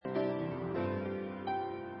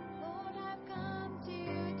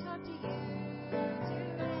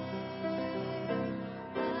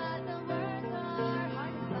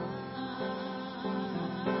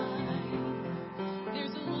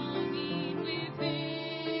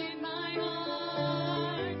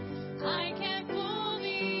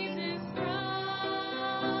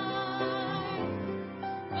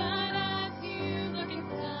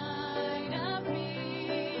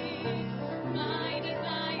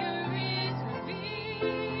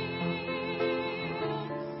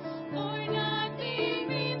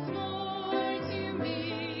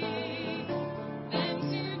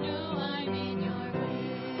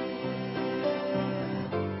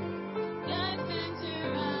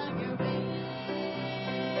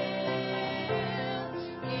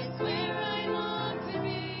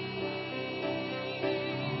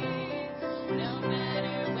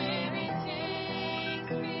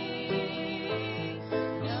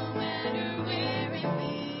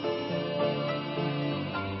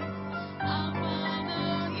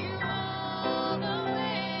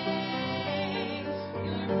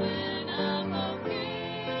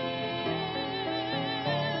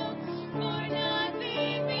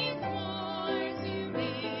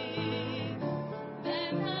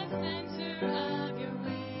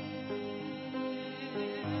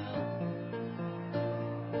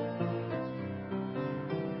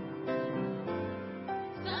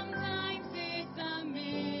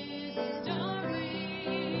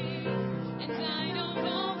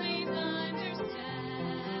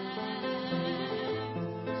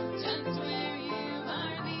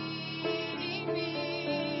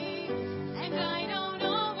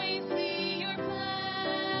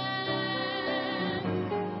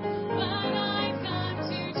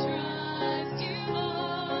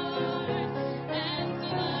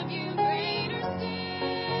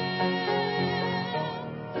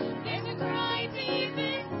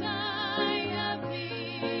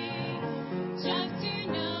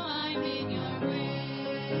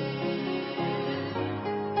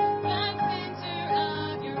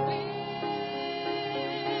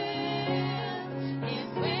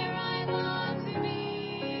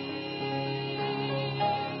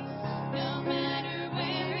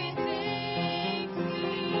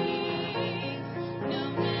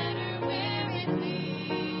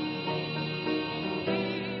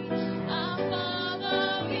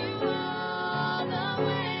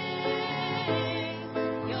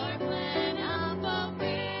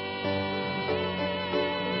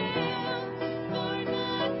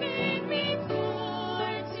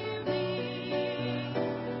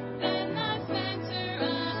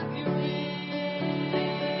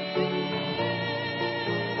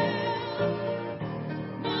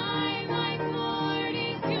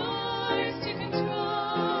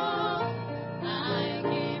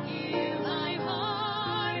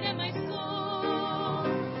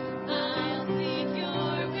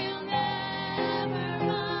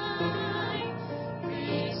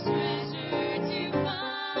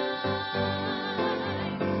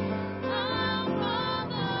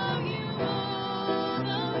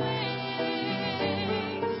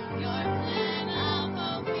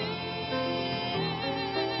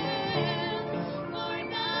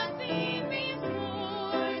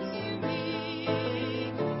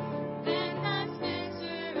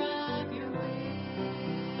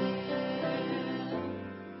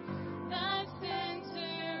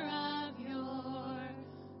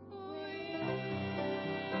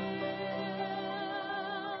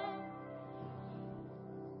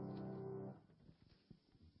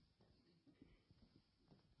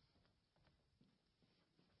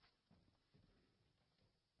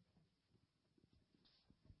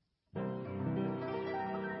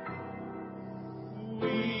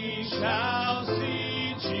shall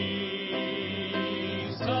see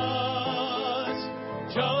Jesus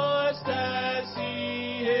just as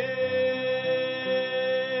He is.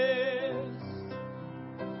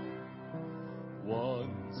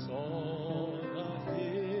 Once on a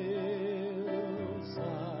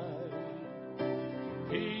hillside,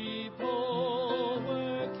 people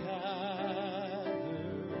were gathered,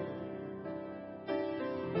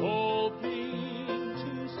 hoping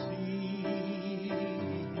to see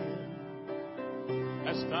Him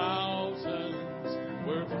as thousands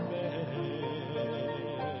were fed.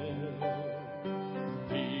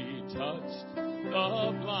 He touched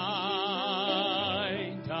the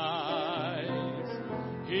blind eyes,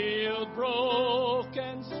 healed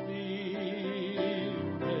broken spirits.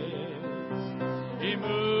 He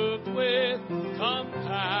moved with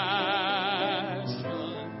compassion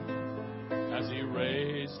as He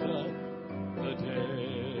raised up the dead.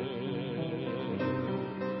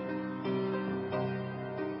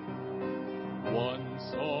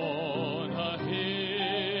 Once on a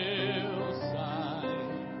hillside,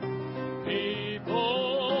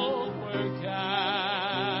 people were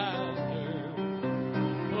gathered,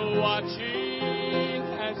 watching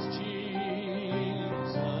as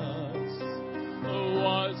Jesus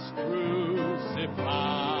was crucified.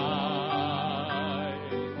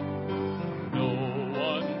 No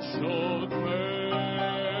one showed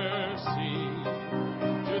mercy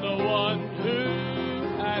to the one who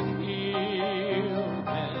had healed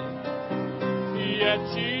them. Yet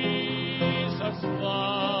Jesus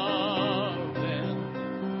loved them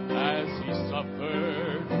as He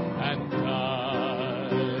suffered and died.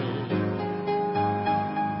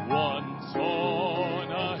 Once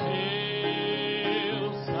on a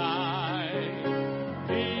hillside,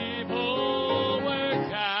 people were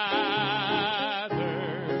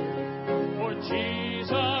gathered, for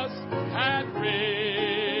Jesus had risen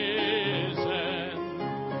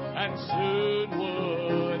and soon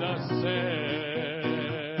would ascend.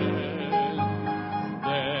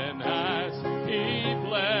 Then as He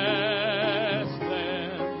blessed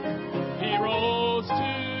them, He rose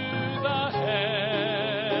to the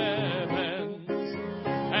heavens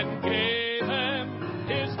and gave them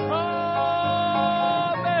His promise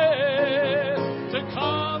to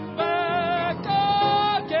come back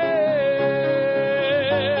again.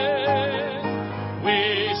 We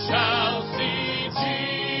shall see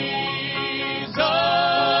Jesus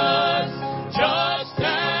just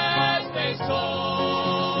as they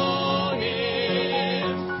saw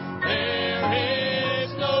Him. There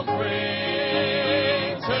is no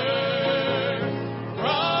greater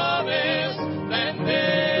promise than this.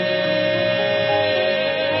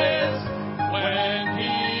 When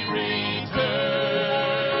He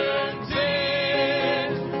returns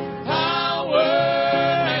in power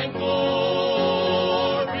and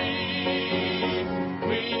glory,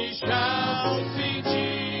 we shall see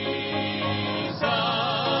Jesus.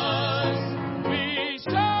 We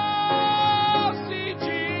shall see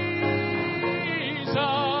Jesus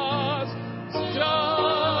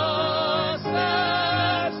just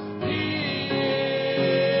as He is.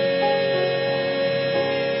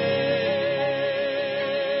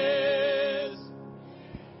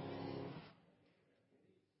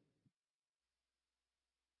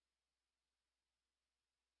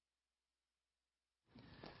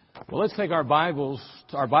 Well, let's take our Bibles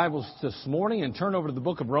this morning and turn over to the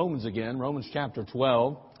book of Romans again, Romans chapter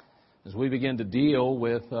 12, as we begin to deal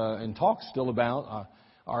with and talk still about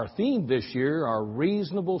our theme this year, our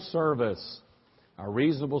reasonable service. Our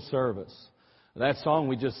reasonable service. That song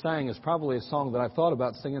we just sang is probably a song that I've thought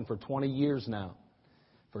about singing for 20 years now.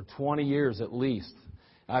 For 20 years at least.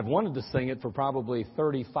 I've wanted to sing it for probably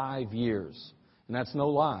 35 years. And that's no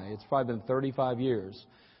lie. It's probably been 35 years.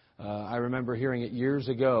 I remember hearing it years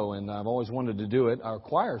ago, and I've always wanted to do it. Our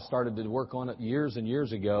choir started to work on it years and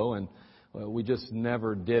years ago, and we just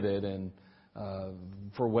never did it, and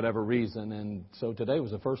for whatever reason. And so today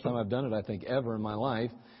was the first time I've done it, I think, ever in my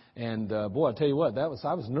life. And boy, I'll tell you what, I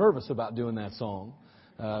was nervous about doing that song.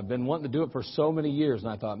 I've been wanting to do it for so many years,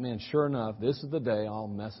 and I thought, man, sure enough, this is the day I'll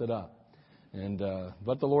mess it up. And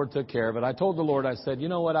but the Lord took care of it. I told the Lord, I said, you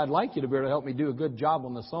know what, I'd like you to be able to help me do a good job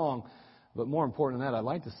on the song. But more important than that, I'd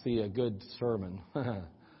like to see a good sermon.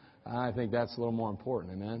 I think that's a little more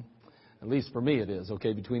important, amen? At least for me it is,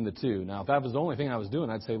 okay, between the two. Now, if that was the only thing I was doing,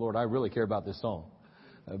 I'd say, Lord, I really care about this song.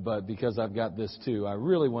 But because I've got this too, I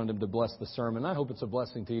really wanted Him to bless the sermon. I hope it's a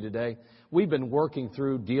blessing to you today. We've been working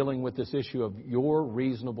through dealing with this issue of your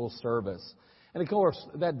reasonable service. And of course,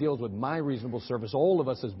 that deals with my reasonable service. All of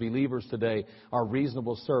us as believers today are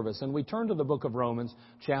reasonable service. And we turn to the book of Romans,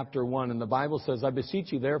 chapter 1, and the Bible says, I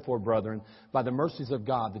beseech you therefore, brethren, by the mercies of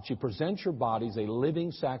God, that you present your bodies a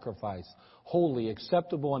living sacrifice, holy,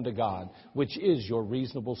 acceptable unto God, which is your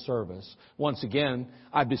reasonable service. Once again,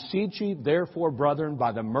 I beseech you therefore, brethren,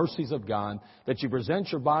 by the mercies of God, that you present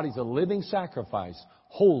your bodies a living sacrifice,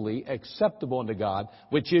 holy, acceptable unto God,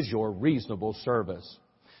 which is your reasonable service.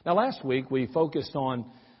 Now, last week we focused on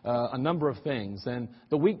a number of things, and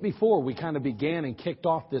the week before we kind of began and kicked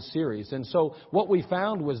off this series. And so what we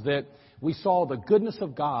found was that we saw the goodness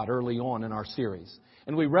of God early on in our series.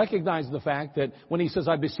 And we recognized the fact that when he says,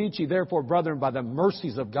 I beseech you therefore, brethren, by the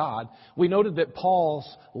mercies of God, we noted that Paul's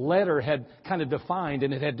letter had kind of defined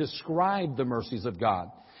and it had described the mercies of God.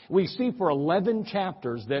 We see for 11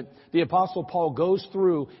 chapters that the Apostle Paul goes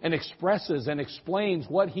through and expresses and explains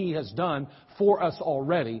what he has done for us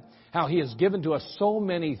already, how he has given to us so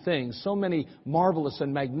many things, so many marvelous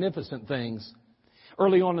and magnificent things.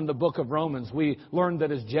 Early on in the book of Romans, we learned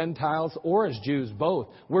that as Gentiles or as Jews both,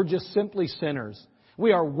 we're just simply sinners.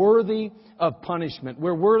 We are worthy of punishment.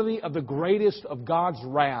 We're worthy of the greatest of God's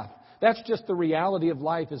wrath. That's just the reality of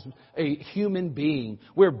life as a human being.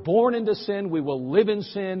 We're born into sin, we will live in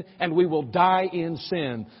sin, and we will die in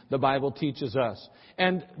sin, the Bible teaches us.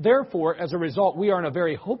 And therefore, as a result, we are in a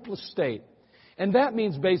very hopeless state. And that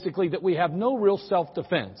means basically that we have no real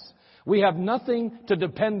self-defense. We have nothing to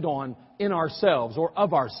depend on in ourselves or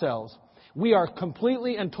of ourselves. We are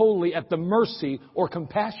completely and totally at the mercy or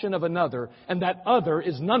compassion of another, and that other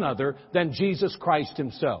is none other than Jesus Christ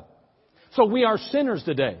Himself. So we are sinners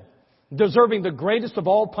today, deserving the greatest of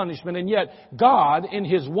all punishment, and yet God, in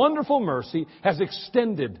His wonderful mercy, has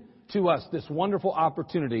extended to us this wonderful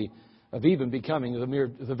opportunity of even becoming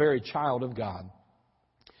the very child of God.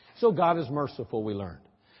 So God is merciful, we learned.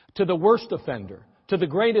 To the worst offender, to the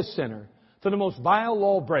greatest sinner, to the most vile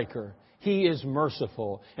lawbreaker, He is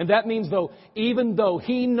merciful. And that means even though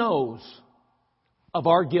He knows of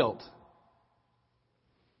our guilt,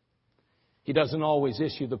 He doesn't always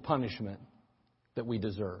issue the punishment that we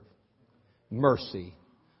deserve. Mercy.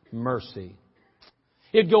 Mercy.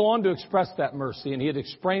 He'd go on to express that mercy, and He'd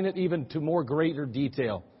explain it even to more greater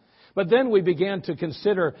detail. But then we began to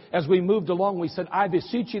consider, as we moved along, we said, I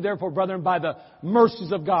beseech you therefore, brethren, by the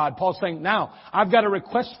mercies of God. Paul's saying, now, I've got a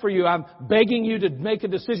request for you. I'm begging you to make a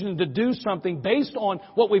decision to do something based on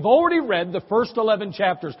what we've already read, the first 11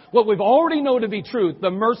 chapters, what we've already know to be truth, the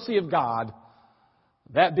mercy of God.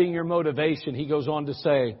 That being your motivation, he goes on to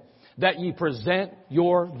say, that ye present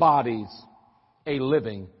your bodies a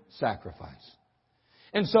living sacrifice.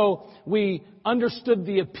 And so we understood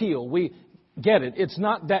the appeal. We get it. It's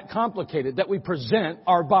not that complicated that we present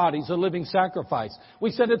our bodies a living sacrifice.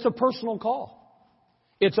 We said it's a personal call.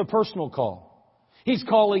 It's a personal call. He's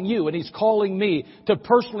calling you and He's calling me to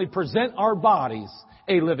personally present our bodies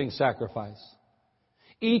a living sacrifice.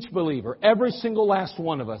 Each believer, every single last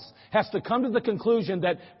one of us, has to come to the conclusion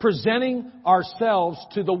that presenting ourselves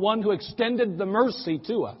to the one who extended the mercy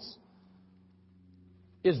to us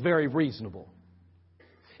is very reasonable.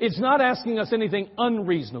 It's not asking us anything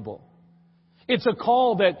unreasonable. It's a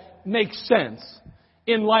call that makes sense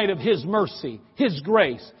in light of His mercy, His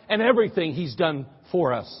grace, and everything He's done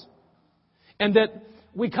for us. And that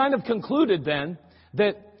we kind of concluded then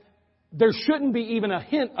that there shouldn't be even a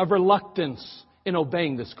hint of reluctance in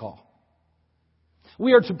obeying this call.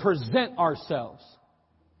 We are to present ourselves.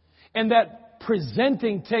 And that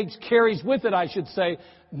presenting carries with it, I should say,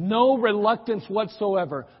 no reluctance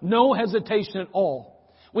whatsoever, no hesitation at all.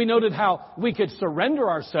 We noted how we could surrender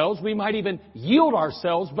ourselves. We might even yield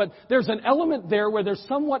ourselves. But there's an element there where there's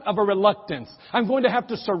somewhat of a reluctance. I'm going to have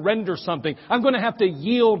to surrender something. I'm going to have to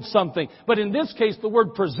yield something. But in this case, the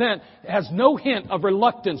word present has no hint of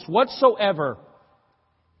reluctance whatsoever.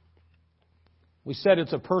 We said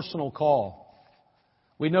it's a personal call.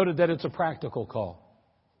 We noted that it's a practical call.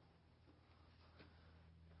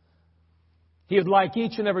 He would like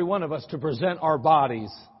each and every one of us to present our bodies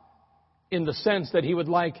in the sense that He would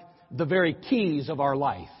like the very keys of our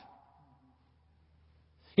life.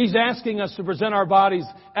 He's asking us to present our bodies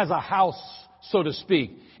as a house, so to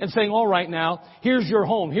speak, and saying, all right now, here's your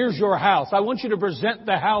home, here's your house. I want you to present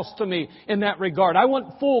the house to me in that regard. I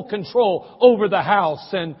want full control over the house.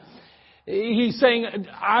 And He's saying,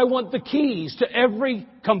 I want the keys to every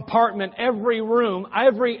compartment, every room,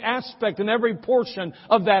 every aspect and every portion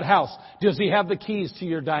of that house. Does He have the keys to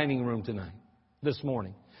your dining room tonight, this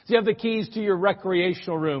morning? Does He have the keys to your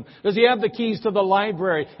recreational room? Does He have the keys to the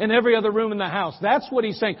library and every other room in the house? That's what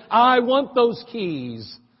He's saying. I want those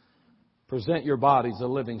keys. Present your bodies a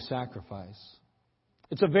living sacrifice.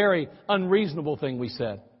 It's a very unreasonable thing we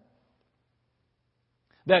said.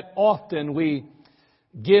 That often we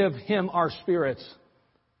give Him our spirits,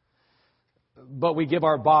 but we give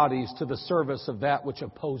our bodies to the service of that which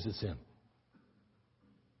opposes Him.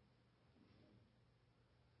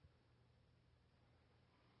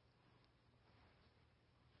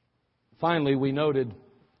 Finally, we noted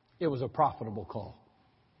it was a profitable call.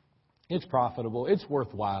 It's profitable. It's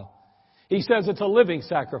worthwhile. He says it's a living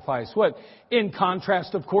sacrifice. What? In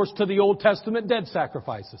contrast, of course, to the Old Testament dead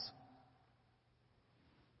sacrifices.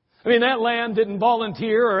 I mean, that lamb didn't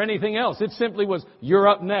volunteer or anything else. It simply was, you're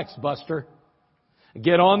up next, Buster.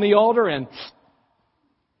 Get on the altar and...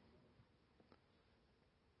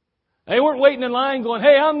 They weren't waiting in line going,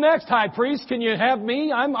 hey, I'm next, high priest. Can you have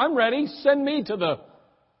me? I'm ready. Send me to the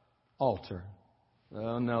altar.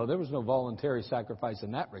 Oh, no, there was no voluntary sacrifice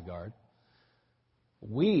in that regard.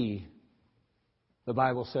 We, the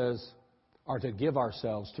Bible says, are to give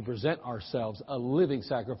ourselves, to present ourselves a living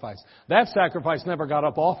sacrifice. That sacrifice never got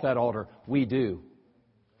up off that altar. We do.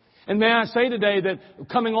 And may I say today that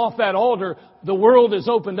coming off that altar, the world is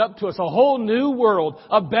opened up to us. A whole new world,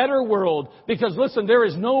 a better world. Because listen, there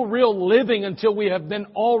is no real living until we have been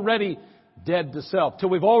already dead to self, till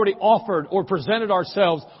we've already offered or presented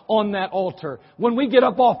ourselves on that altar. When we get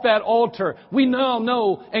up off that altar, we now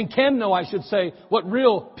know, and can know, I should say, what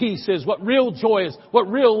real peace is, what real joy is, what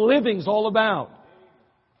real living's all about.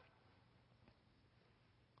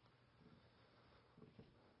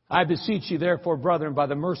 I beseech you, therefore, brethren, by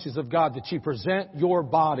the mercies of God, that ye present your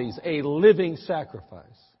bodies a living sacrifice.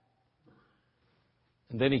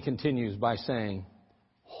 And then he continues by saying,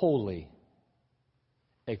 holy,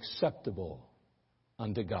 acceptable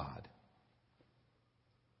unto God.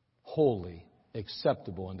 Holy,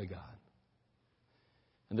 acceptable unto God.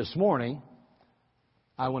 And this morning,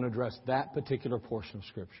 I want to address that particular portion of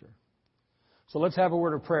Scripture. So let's have a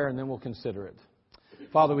word of prayer and then we'll consider it.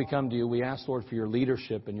 Father, we come to you. We ask, Lord, for your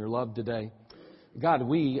leadership and your love today. God,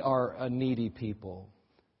 we are a needy people.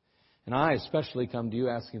 And I especially come to you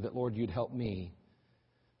asking that, Lord, you'd help me.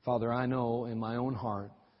 Father, I know in my own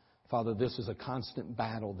heart, Father, this is a constant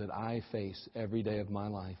battle that I face every day of my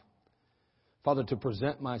life. Father, to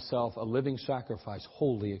present myself a living sacrifice,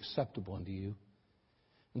 wholly acceptable unto you.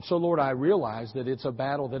 And so, Lord, I realize that it's a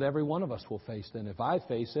battle that every one of us will face. Then if I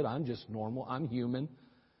face it, I'm just normal, I'm human.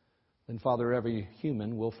 Then, Father, every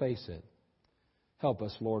human will face it. Help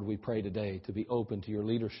us, Lord, we pray today, to be open to your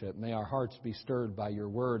leadership. May our hearts be stirred by your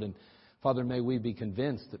word. And, Father, may we be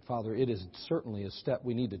convinced that, Father, it is certainly a step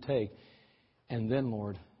we need to take. And then,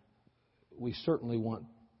 Lord, we certainly want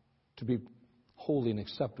to be holy and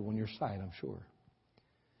acceptable in your sight, I'm sure.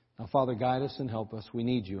 Now, Father, guide us and help us. We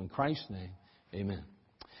need you. In Christ's name, amen.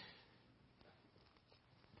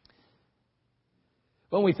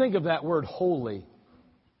 When we think of that word holy,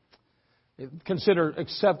 consider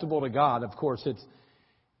acceptable to God, of course,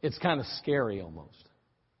 it's kind of scary almost.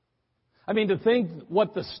 I mean, to think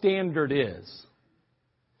what the standard is,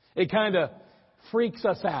 it kind of freaks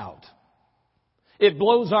us out. It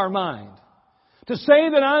blows our mind. To say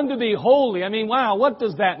that I'm to be holy, I mean, wow, what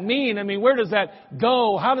does that mean? I mean, where does that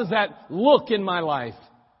go? How does that look in my life?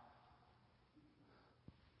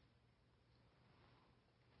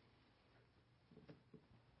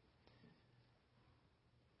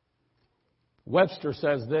 Webster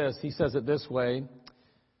says this. He says it this way.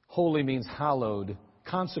 Holy means hallowed,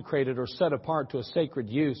 consecrated or set apart to a sacred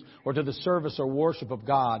use or to the service or worship of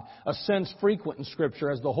God. A sense frequent in Scripture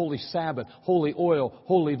as the holy Sabbath, holy oil,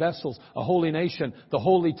 holy vessels, a holy nation, the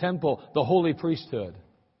holy temple, the holy priesthood.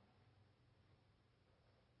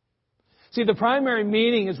 See, the primary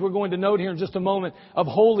meaning, as we're going to note here in just a moment, of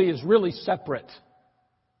holy is really separate.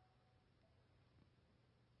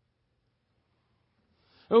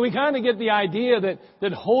 We kind of get the idea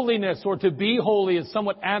that holiness or to be holy is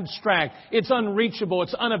somewhat abstract. It's unreachable.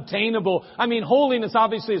 It's unobtainable. I mean, holiness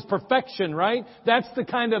obviously is perfection, right? That's the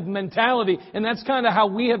kind of mentality. And that's kind of how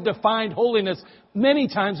we have defined holiness many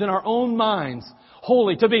times in our own minds.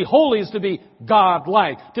 Holy. To be holy is to be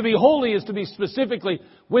God-like. To be holy is to be specifically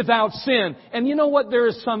without sin. And you know what? There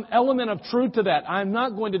is some element of truth to that. I'm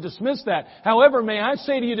not going to dismiss that. However, may I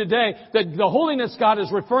say to you today that the holiness God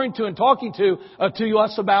is referring to and talking to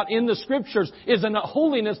us about in the Scriptures is a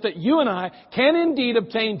holiness that you and I can indeed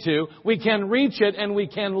obtain to. We can reach it and we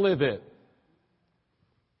can live it.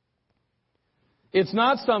 It's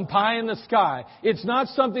not some pie in the sky. It's not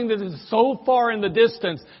something that is so far in the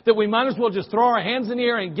distance that we might as well just throw our hands in the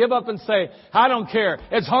air and give up and say, I don't care.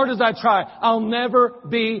 As hard as I try, I'll never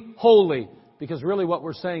be holy. Because really what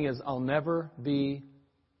we're saying is, I'll never be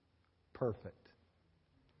perfect.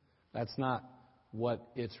 That's not what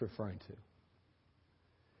it's referring to.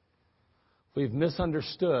 We've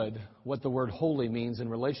misunderstood what the word holy means in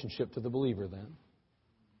relationship to the believer then.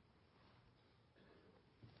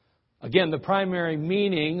 Again, the primary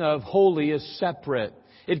meaning of holy is separate.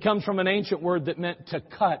 It comes from an ancient word that meant to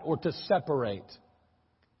cut or to separate.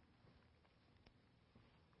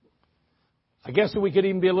 I guess we could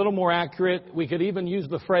even be a little more accurate. We could even use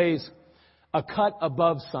the phrase, a cut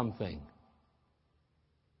above something.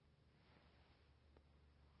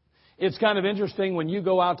 It's kind of interesting when you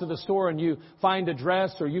go out to the store and you find a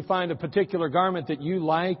dress or you find a particular garment that you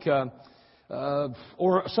like,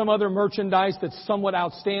 or some other merchandise that's somewhat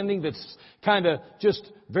outstanding, that's kind of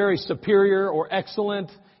just very superior or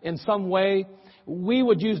excellent in some way. We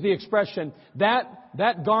would use the expression,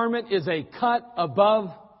 that garment is a cut above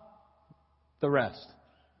the rest.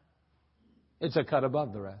 It's a cut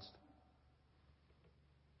above the rest.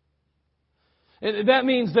 And that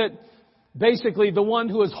means that basically the one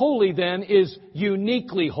who is holy then is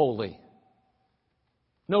uniquely holy.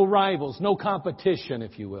 No rivals, no competition,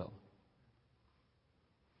 if you will.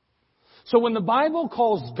 So when the Bible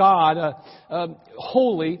calls God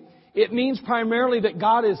holy, it means primarily that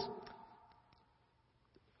God is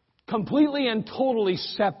completely and totally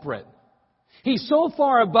separate. He's so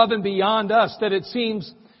far above and beyond us that it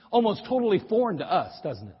seems almost totally foreign to us,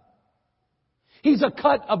 doesn't it? He's a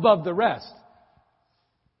cut above the rest.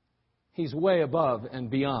 He's way above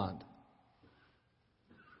and beyond.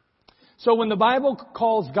 So when the Bible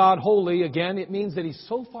calls God holy, again, it means that He's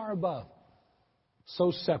so far above,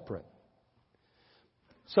 so separate.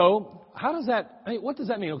 So, what does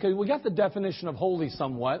that mean? Okay, we got the definition of holy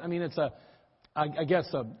somewhat. I mean, it's I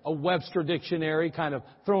guess a Webster dictionary kind of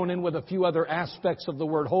thrown in with a few other aspects of the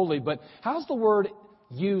word holy. But how's the word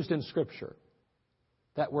used in Scripture?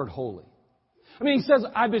 That word holy. I mean, he says,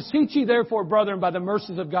 I beseech ye therefore, brethren, by the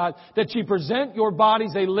mercies of God, that ye present your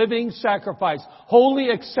bodies a living sacrifice, wholly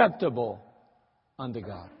acceptable unto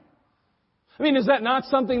God. I mean, is that not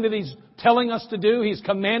something that He's telling us to do? He's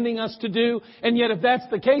commanding us to do. And yet if that's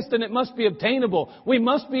the case, then it must be obtainable. We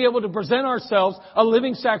must be able to present ourselves a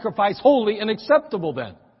living sacrifice, holy and acceptable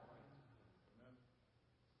then.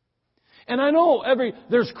 And I know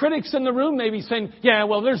there's critics in the room maybe saying, yeah,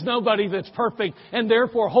 well, there's nobody that's perfect, and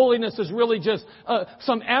therefore holiness is really just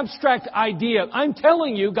some abstract idea. I'm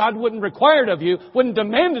telling you, God wouldn't require it of you, wouldn't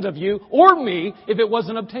demand it of you or me if it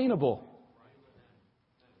wasn't obtainable.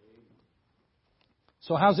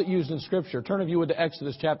 So how's it used in Scripture? Turn, if you would, to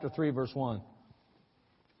Exodus chapter 3, verse 1.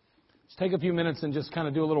 Let's take a few minutes and just kind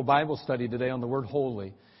of do a little Bible study today on the word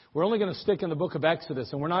holy. We're only going to stick in the book of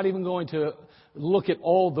Exodus, and we're not even going to look at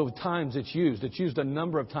all the times it's used. It's used a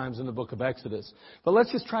number of times in the book of Exodus. But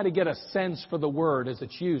let's just try to get a sense for the word as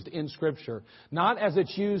it's used in Scripture. Not as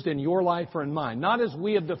it's used in your life or in mine. Not as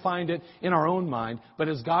we have defined it in our own mind, but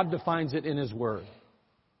as God defines it in His Word.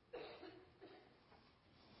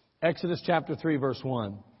 Exodus chapter 3, verse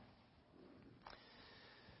 1.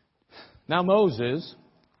 Now Moses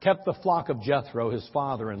kept the flock of Jethro, his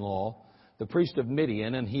father-in-law, the priest of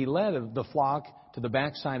Midian, and he led the flock to the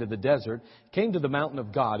backside of the desert, came to the mountain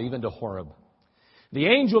of God, even to Horeb. The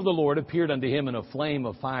angel of the Lord appeared unto him in a flame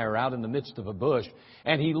of fire out in the midst of a bush.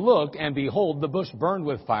 And he looked, and behold, the bush burned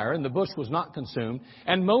with fire, and the bush was not consumed.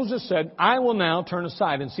 And Moses said, I will now turn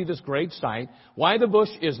aside and see this great sight, why the bush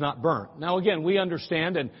is not burnt. Now again, we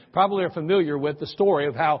understand and probably are familiar with the story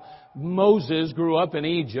of how Moses grew up in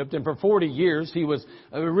Egypt, and for 40 years he was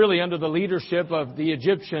really under the leadership of the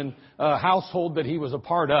Egyptian household that he was a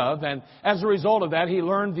part of. And as a result of that, he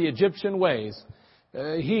learned the Egyptian ways.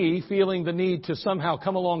 He, feeling the need to somehow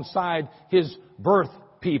come alongside his birth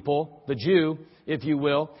people, the Jew, if you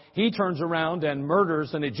will, he turns around and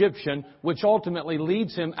murders an Egyptian, which ultimately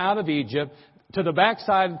leads him out of Egypt to the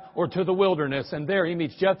backside or to the wilderness. And there he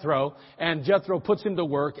meets Jethro, and Jethro puts him to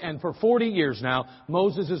work. And for 40 years now,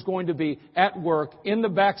 Moses is going to be at work in the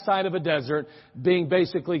backside of a desert, being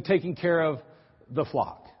basically taking care of the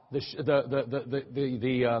flock, the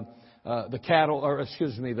cattle, or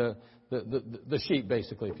excuse me, the sheep,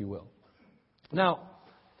 basically, if you will. Now,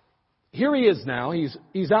 here he is now. He's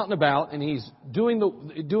out and about, and he's doing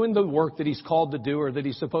the work that he's called to do, or that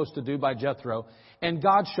he's supposed to do by Jethro. And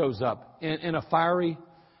God shows up in a fiery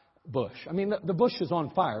bush. I mean, the bush is on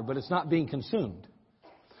fire, but it's not being consumed.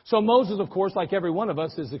 So Moses, of course, like every one of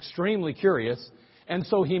us, is extremely curious. And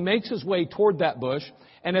so he makes his way toward that bush.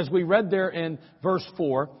 And as we read there in verse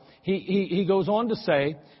 4, he goes on to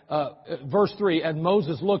say, verse 3, and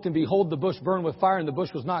Moses looked, and behold, the bush burned with fire, and the bush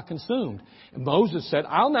was not consumed. And Moses said,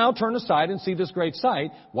 I'll now turn aside and see this great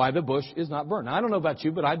sight, why the bush is not burned. Now, I don't know about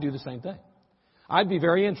you, but I'd do the same thing. I'd be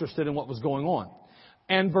very interested in what was going on.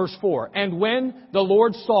 And verse 4, and when the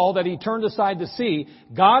Lord saw that he turned aside to see,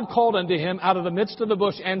 God called unto him out of the midst of the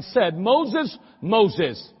bush and said, Moses,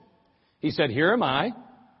 Moses. He said, Here am I.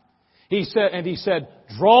 He said,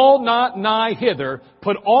 Draw not nigh hither,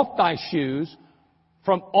 put off thy shoes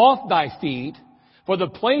from off thy feet, for the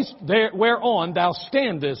place there whereon thou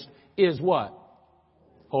standest is what?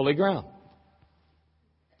 Holy ground.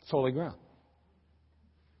 It's holy ground.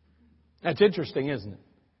 That's interesting, isn't it?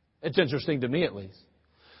 It's interesting to me at least.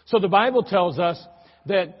 So the Bible tells us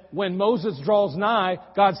that when Moses draws nigh,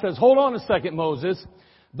 God says, hold on a second, Moses.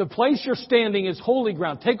 The place you're standing is holy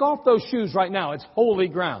ground. Take off those shoes right now. It's holy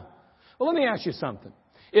ground. Well, let me ask you something.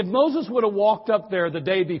 If Moses would have walked up there the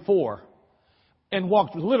day before and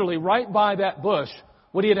walked literally right by that bush,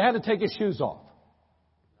 would he have had to take his shoes off?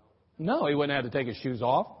 No, he wouldn't have had to take his shoes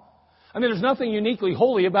off. I mean, there's nothing uniquely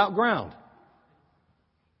holy about ground.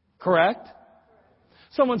 Correct?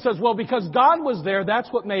 Someone says, well, because God was there, that's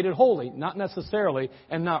what made it holy. Not necessarily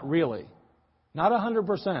and not really. Not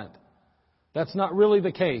 100%. That's not really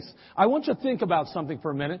the case. I want you to think about something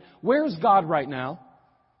for a minute. Where's God right now?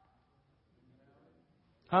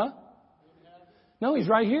 Huh? No, He's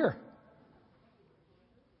right here.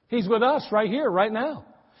 He's with us right here, right now.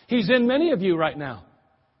 He's in many of you right now.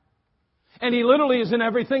 And He literally is in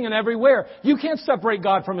everything and everywhere. You can't separate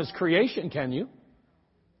God from His creation, can you?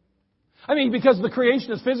 I mean, because the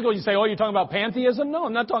creation is physical, you say, oh, you're talking about pantheism? No,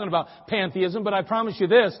 I'm not talking about pantheism, but I promise you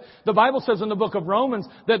this. The Bible says in the book of Romans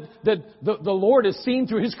that the Lord is seen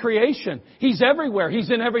through His creation. He's everywhere.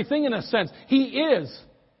 He's in everything in a sense. He is.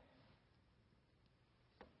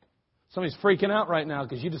 Somebody's freaking out right now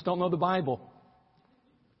because you just don't know the Bible.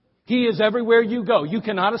 He is everywhere you go. You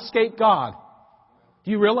cannot escape God.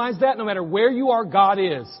 Do you realize that? No matter where you are, God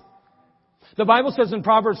is. The Bible says in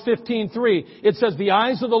Proverbs 15:3, it says, the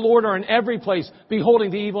eyes of the Lord are in every place, beholding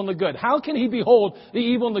the evil and the good. How can He behold the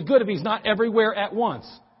evil and the good if He's not everywhere at once?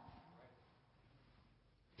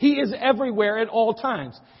 He is everywhere at all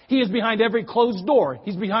times. He is behind every closed door.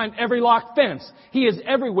 He's behind every locked fence. He is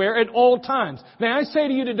everywhere at all times. May I say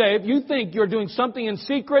to you today, if you think you're doing something in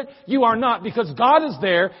secret, you are not, because God is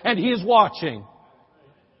there and He is watching.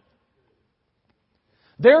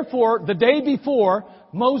 Therefore, the day before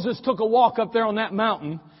Moses took a walk up there on that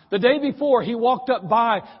mountain, the day before he walked up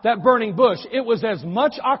by that burning bush, it was as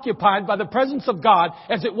much occupied by the presence of God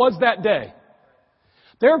as it was that day.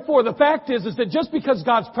 Therefore, the fact is that just because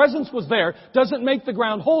God's presence was there doesn't make the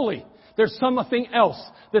ground holy. There's something else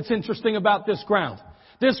that's interesting about this ground.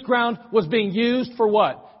 This ground was being used for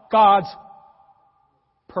what? God's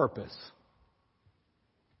purpose.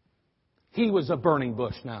 He was a burning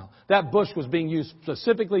bush now. That bush was being used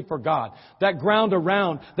specifically for God. That ground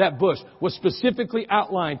around that bush was specifically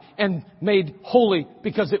outlined and made holy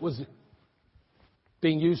because it was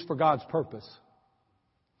being used for God's purpose.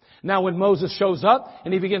 Now when Moses shows up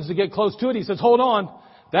and he begins to get close to it, he says, hold on,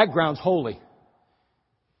 that ground's holy.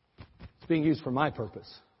 It's being used for my purpose.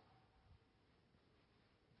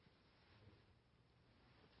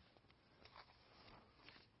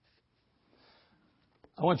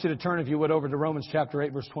 I want you to turn, if you would, over to Romans chapter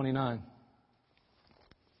 8, verse 29.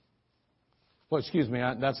 Well, excuse me,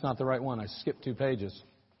 that's not the right one. I skipped 2 pages.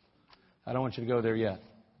 I don't want you to go there yet.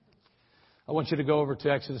 I want you to go over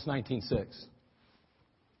to Exodus 19:6.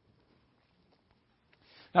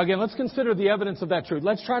 Now again, let's consider the evidence of that truth.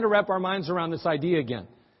 Let's try to wrap our minds around this idea again.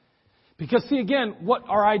 Because see, again, what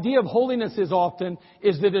our idea of holiness is often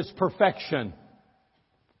is that it's perfection.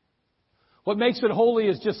 What makes it holy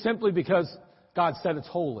is just simply because God said it's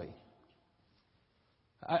holy.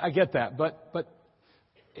 I get that, but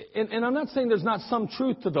I'm not saying there's not some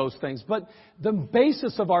truth to those things, but the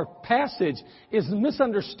basis of our passage is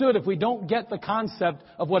misunderstood if we don't get the concept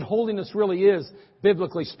of what holiness really is,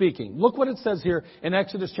 biblically speaking. Look what it says here in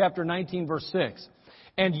Exodus chapter 19, verse 6.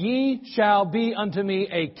 And ye shall be unto me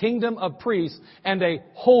a kingdom of priests and a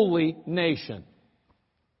holy nation.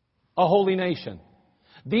 A holy nation.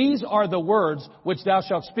 These are the words which thou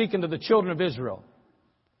shalt speak unto the children of Israel.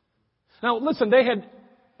 Now listen, they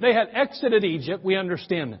had exited Egypt, we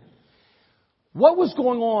understand that. What was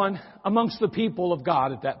going on amongst the people of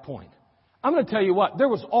God at that point? I'm going to tell you what, there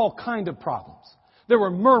was all kind of problems. There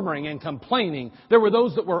were murmuring and complaining. There were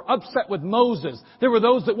those that were upset with Moses. There were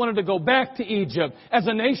those that wanted to go back to Egypt. As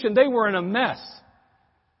a nation, they were in a mess.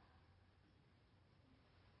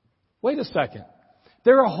 Wait a second.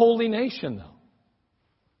 They're a holy nation, though.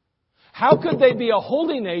 How could they be a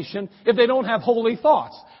holy nation if they don't have holy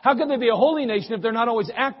thoughts? How could they be a holy nation if they're not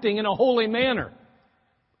always acting in a holy manner?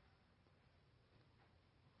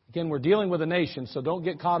 Again, we're dealing with a nation, so don't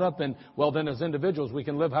get caught up in, well, then as individuals we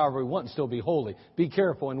can live however we want and still be holy. Be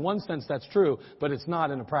careful. In one sense, that's true, but it's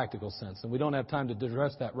not in a practical sense. And we don't have time to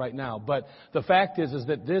address that right now. But the fact is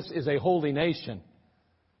that this is a holy nation.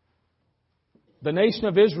 The nation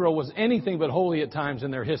of Israel was anything but holy at times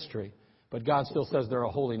in their history. But God still says they're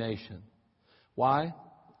a holy nation. Why?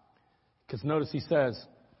 Because notice He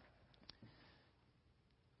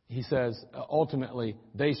says, ultimately,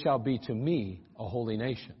 they shall be to me a holy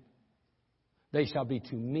nation. They shall be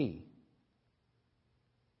to me.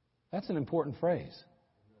 That's an important phrase.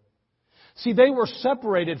 See, they were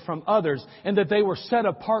separated from others and that they were set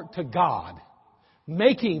apart to God,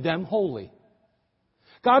 making them holy.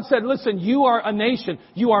 God said, listen, you are a nation.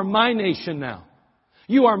 You are my nation now.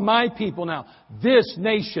 You are my people now. This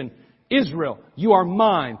nation, Israel, you are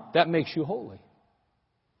mine. That makes you holy.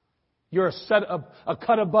 You're a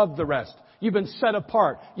cut above the rest. You've been set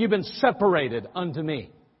apart. You've been separated unto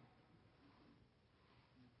me.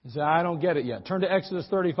 You say, I don't get it yet. Turn to Exodus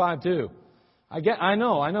 35 too. I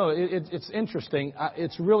know. It's interesting.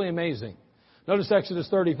 It's really amazing. Notice Exodus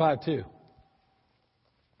 35 too.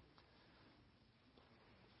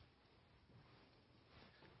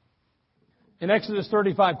 In Exodus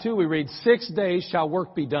 35:2 we read, 6 days shall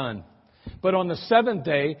work be done. But on the seventh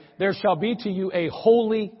day there shall be to you a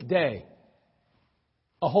holy day.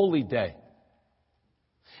 A holy day.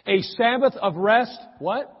 A Sabbath of rest,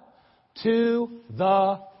 what? To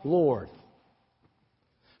the Lord.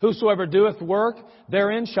 Whosoever doeth work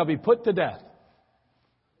therein shall be put to death.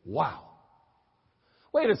 Wow.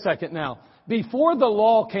 Wait a second now. Before the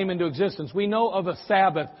law came into existence, we know of a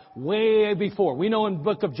Sabbath way before. We know in the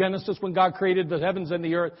book of Genesis when God created the heavens and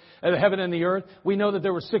the earth, the heaven and the earth, we know that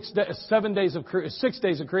there were 6 days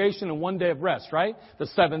of creation and 1 day of rest, right? The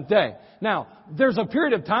seventh day. Now, there's a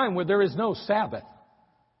period of time where there is no Sabbath.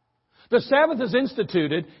 The Sabbath is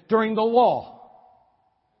instituted during the law.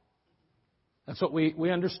 That's what we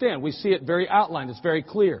understand. We see it very outlined. It's very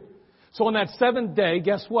clear. So on that seventh day,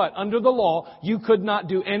 guess what? Under the law, you could not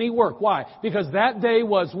do any work. Why? Because that day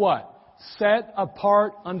was what? Set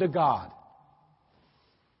apart unto God.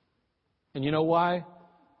 And you know why?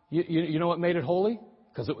 You know what made it holy?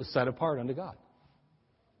 Because it was set apart unto God.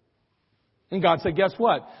 And God said, guess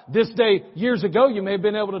what? This day, years ago, you may have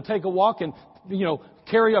been able to take a walk and,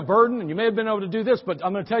 carry a burden, and you may have been able to do this, but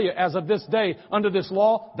I'm going to tell you, as of this day, under this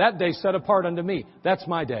law, that day set apart unto me. That's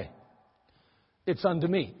my day. It's unto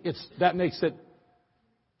me. That makes it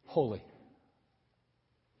holy.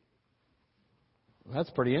 Well, that's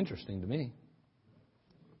pretty interesting to me.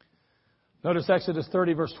 Notice Exodus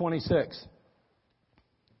 30, verse 26.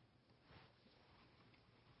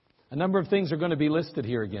 A number of things are going to be listed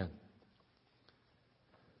here again.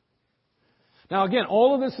 Now again,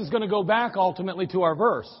 all of this is going to go back ultimately to our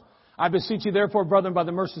verse. I beseech you therefore, brethren, by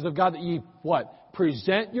the mercies of God, that ye, what?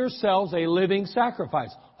 Present yourselves a living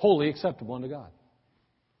sacrifice, holy, acceptable unto God.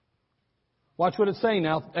 Watch what it's saying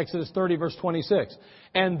now, Exodus 30, verse 26.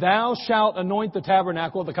 And thou shalt anoint the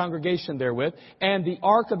tabernacle of the congregation therewith, and the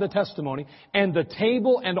ark of the testimony, and the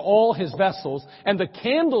table and all his vessels, and the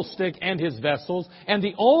candlestick and his vessels, and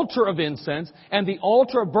the altar of incense, and the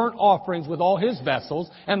altar of burnt offerings with all his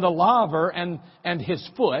vessels, and the laver and his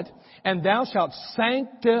foot, and thou shalt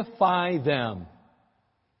sanctify them.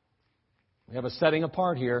 We have a setting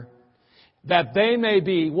apart here. That they may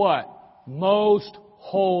be what? Most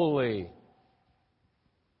holy.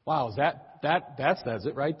 Wow, that says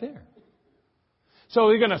it right there. So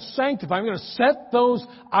you're going to sanctify. You're going to set those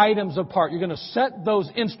items apart. You're going to set those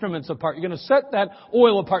instruments apart. You're going to set that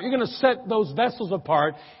oil apart. You're going to set those vessels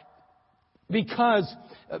apart because,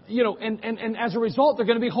 and as a result, they're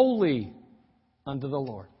going to be holy unto the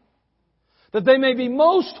Lord. That they may be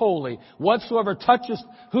most holy. Whosoever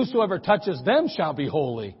touches them shall be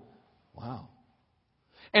holy. Wow.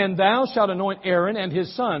 And thou shalt anoint Aaron and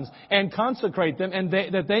his sons, and consecrate them, and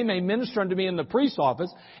that they may minister unto me in the priest's office.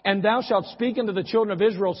 And thou shalt speak unto the children of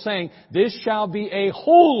Israel, saying, This shall be a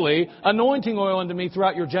holy anointing oil unto me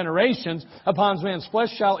throughout your generations. Upon man's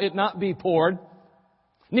flesh shall it not be poured,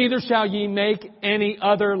 neither shall ye make any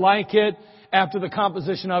other like it after the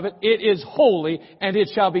composition of it. It is holy, and it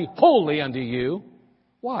shall be holy unto you.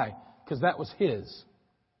 Why? Because that was His.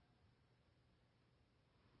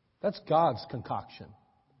 That's God's concoction.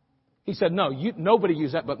 He said, no, nobody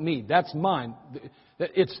use that but me. That's mine.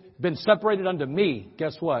 It's been separated unto me.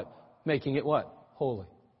 Guess what? Making it what? Holy.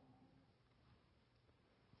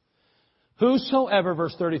 Whosoever,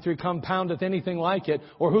 verse 33, compoundeth anything like it,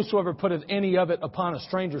 or whosoever putteth any of it upon a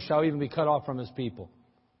stranger shall even be cut off from his people.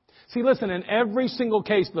 See, listen, in every single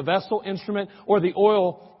case, the vessel, instrument, or the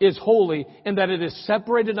oil is holy in that it is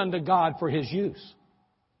separated unto God for His use.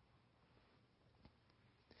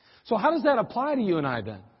 So how does that apply to you and I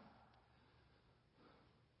then?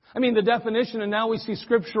 I mean, the definition, and now we see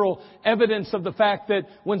scriptural evidence of the fact that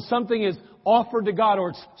when something is offered to God or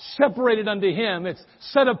it's separated unto Him, it's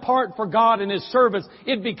set apart for God and His service,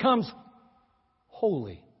 it becomes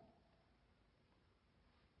holy.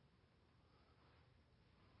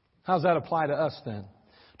 How does that apply to us then?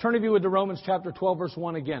 Turn if you would to Romans chapter 12, verse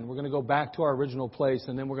 1 again. We're going to go back to our original place,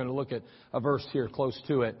 and then we're going to look at a verse here close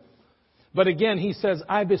to it. But again, he says,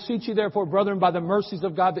 I beseech you therefore, brethren, by the mercies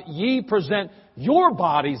of God, that ye present your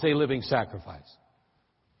bodies a living sacrifice.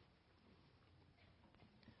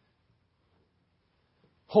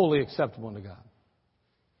 Wholly acceptable unto God.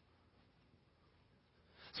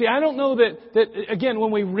 See, I don't know that again,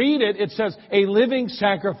 when we read it, it says a living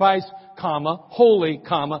sacrifice, comma, holy,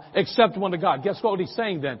 comma, acceptable unto God. Guess what he's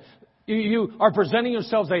saying then? You are presenting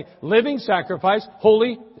yourselves a living sacrifice,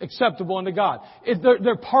 holy, acceptable unto God.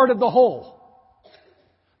 They're part of the whole.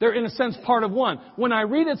 They're, in a sense, part of one. When I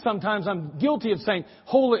read it, sometimes I'm guilty of saying,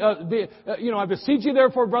 holy, I beseech you,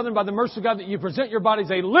 therefore, brethren, by the mercy of God, that you present your bodies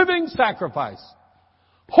a living sacrifice,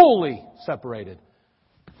 holy, separated,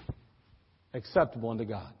 acceptable unto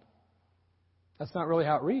God. That's not really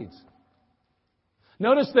how it reads.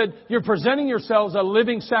 Notice that you're presenting yourselves a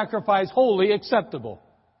living sacrifice, holy, acceptable.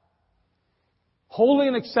 Holy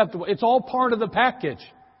and acceptable. It's all part of the package.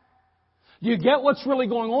 You get what's really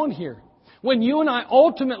going on here. When you and I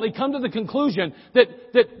ultimately come to the conclusion that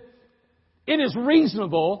it is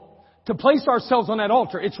reasonable to place ourselves on that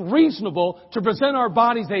altar, it's reasonable to present our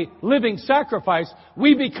bodies a living sacrifice,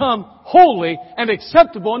 we become holy and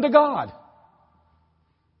acceptable unto God. Do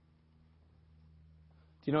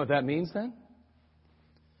you know what that means then?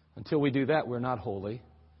 Until we do that, we're not holy,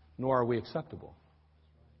 nor are we acceptable.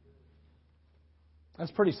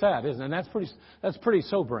 That's pretty sad, isn't it? And that's pretty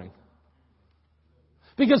sobering.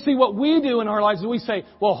 Because see, what we do in our lives is we say,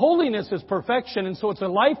 well, holiness is perfection, and so it's a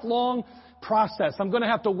lifelong process. I'm going to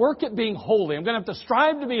have to work at being holy. I'm going to have to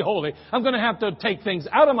strive to be holy. I'm going to have to take things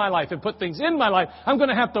out of my life and put things in my life. I'm going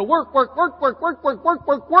to have to work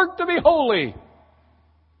to be holy.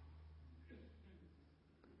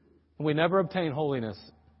 We never obtain holiness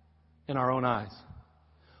in our own eyes.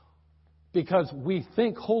 Because we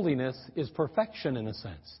think holiness is perfection in a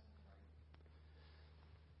sense.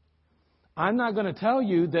 I'm not going to tell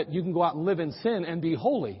you that you can go out and live in sin and be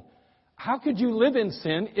holy. How could you live in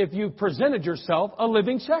sin if you presented yourself a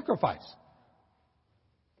living sacrifice?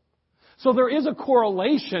 So there is a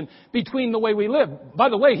correlation between the way we live. By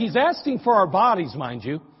the way, He's asking for our bodies, mind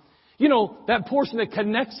you. You know, that portion that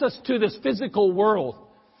connects us to this physical world.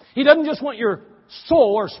 He doesn't just want your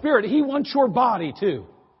soul or spirit. He wants your body too.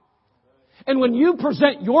 And when you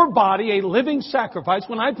present your body a living sacrifice,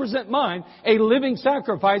 when I present mine a living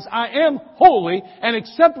sacrifice, I am holy and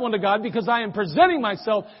acceptable unto God because I am presenting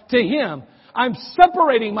myself to Him. I'm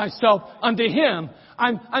separating myself unto Him.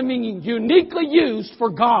 I'm being uniquely used for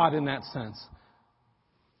God in that sense.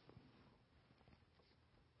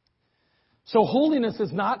 So holiness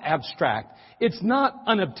is not abstract. It's not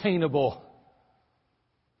unobtainable.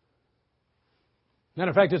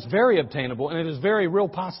 Matter of fact, it's very obtainable, and it is very real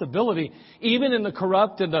possibility, even in the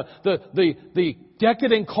corrupt and the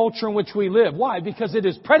decadent culture in which we live. Why? Because it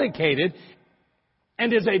is predicated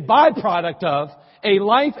and is a byproduct of a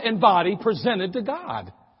life and body presented to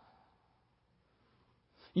God.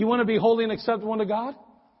 You want to be holy and acceptable unto God?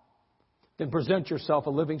 Then present yourself a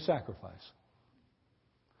living sacrifice.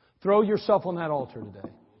 Throw yourself on that altar today.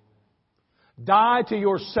 Die to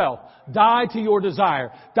yourself. Die to your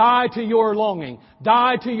desire. Die to your longing.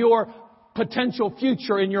 Die to your potential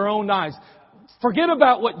future in your own eyes. Forget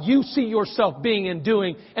about what you see yourself being and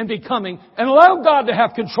doing and becoming, and allow God to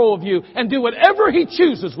have control of you and do whatever He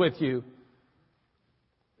chooses with you.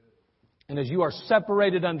 And as you are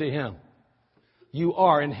separated unto Him, you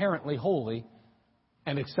are inherently holy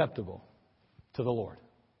and acceptable to the Lord.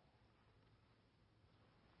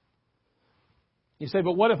 You say,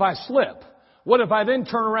 but what if I slip? What if I then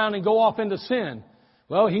turn around and go off into sin?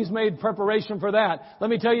 Well, He's made preparation for that.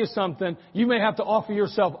 Let me tell you something. You may have to offer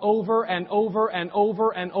yourself over and over and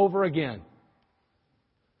over and over again.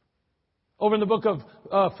 Over in the book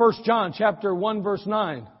of 1 John chapter 1 verse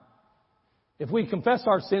 9. If we confess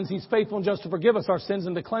our sins, He's faithful and just to forgive us our sins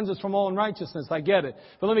and to cleanse us from all unrighteousness. I get it.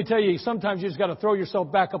 But let me tell you, sometimes you just got to throw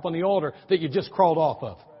yourself back up on the altar that you just crawled off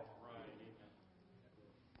of.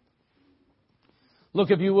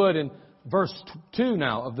 Look, if you would, in verse 2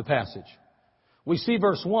 now of the passage. We see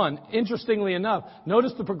verse 1. Interestingly enough,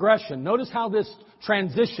 notice the progression. Notice how this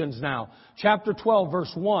transitions now. Chapter 12,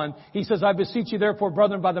 verse 1, he says, I beseech you therefore,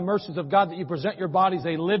 brethren, by the mercies of God, that you present your bodies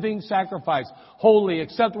a living sacrifice, holy,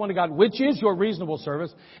 acceptable unto God, which is your reasonable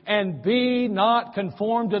service, and be not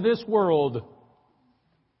conformed to this world.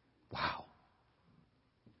 Wow.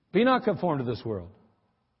 Be not conformed to this world.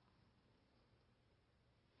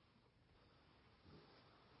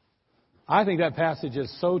 I think that passage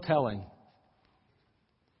is so telling.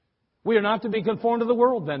 We are not to be conformed to the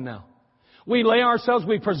world then now. We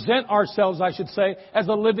present ourselves, I should say, as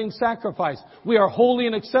a living sacrifice. We are holy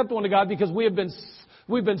and acceptable unto God because we've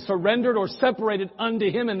been surrendered or separated unto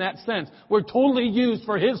Him in that sense. We're totally used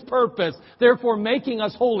for His purpose, therefore making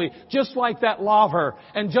us holy, just like that laver,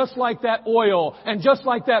 and just like that oil, and just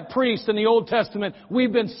like that priest in the Old Testament.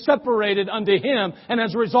 We've been separated unto Him, and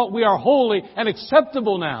as a result we are holy and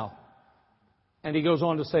acceptable now. And he goes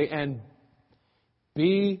on to say, and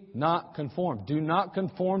be not conformed. Do not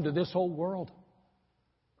conform to this whole world.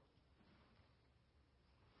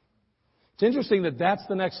 It's interesting that that's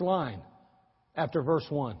the next line after verse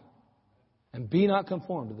 1. And be not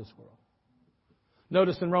conformed to this world.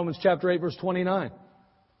 Notice in Romans chapter 8, verse 29.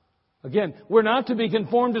 Again, we're not to be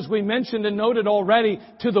conformed, as we mentioned and noted already,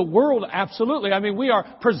 to the world. Absolutely. I mean, we are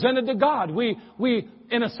presented to God. We,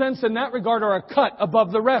 in a sense, in that regard, are a cut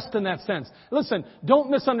above the rest in that sense. Listen, don't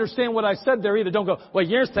misunderstand what I said there either. Don't go, well,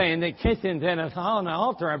 you're saying that Christians on the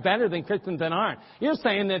altar are better than Christians that aren't. You're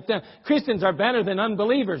saying that Christians are better than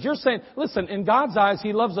unbelievers. You're saying, listen, in God's eyes,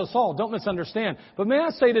 He loves us all. Don't misunderstand. But may I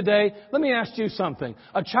say today, let me ask you something.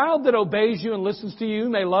 A child that obeys you and listens to you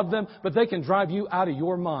may love them, but they can drive you out of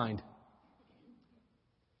your mind.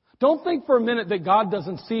 Don't think for a minute that God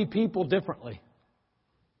doesn't see people differently.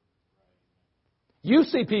 You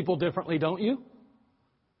see people differently, don't you?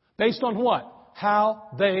 Based on what? How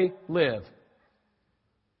they live.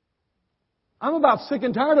 I'm about sick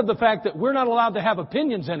and tired of the fact that we're not allowed to have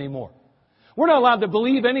opinions anymore. We're not allowed to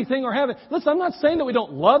believe anything or have it. Listen, I'm not saying that we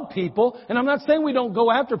don't love people, and I'm not saying we don't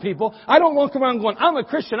go after people. I don't walk around going, I'm a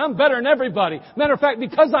Christian, I'm better than everybody. Matter of fact,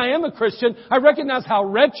 because I am a Christian, I recognize how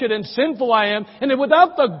wretched and sinful I am, and that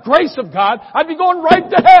without the grace of God, I'd be going right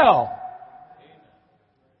to hell.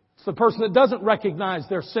 It's the person that doesn't recognize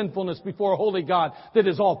their sinfulness before a holy God that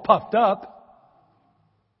is all puffed up.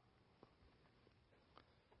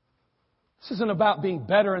 This isn't about being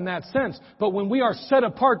better in that sense. But when we are set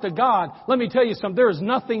apart to God, let me tell you something. There is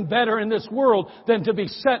nothing better in this world than to be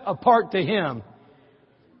set apart to Him.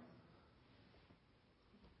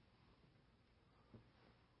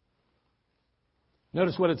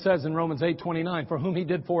 Notice what it says in Romans 8:29. For whom He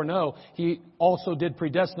did foreknow, He also did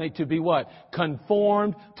predestinate to be what?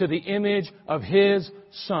 Conformed to the image of His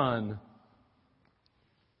Son.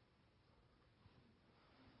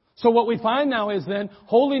 So what we find now is then,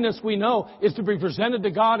 holiness we know is to be presented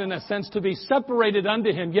to God in a sense, to be separated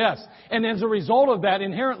unto Him, yes. And as a result of that,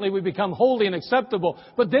 inherently we become holy and acceptable.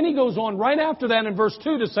 But then he goes on right after that in verse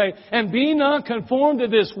 2 to say, and be not conformed to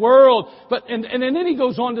this world. And then he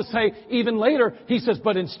goes on to say, even later, he says,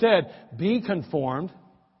 but instead, be conformed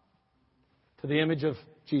to the image of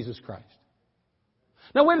Jesus Christ.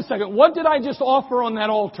 Now wait a second, what did I just offer on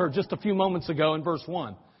that altar just a few moments ago in verse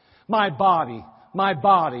 1? My body. My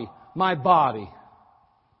body, my body.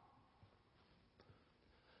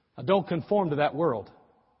 Now don't conform to that world.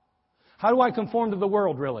 How do I conform to the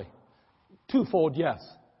world, really? Twofold, yes.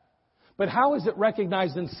 But how is it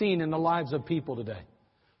recognized and seen in the lives of people today?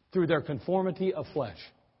 Through their conformity of flesh.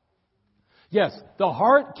 Yes, the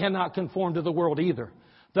heart cannot conform to the world either.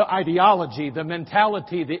 The ideology, the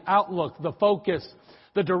mentality, the outlook, the focus,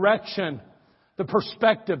 the direction, the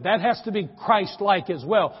perspective, that has to be Christ-like as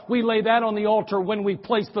well. We lay that on the altar when we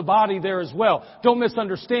place the body there as well. Don't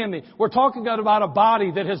misunderstand me. We're talking about a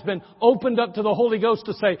body that has been opened up to the Holy Ghost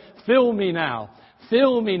to say, fill me now.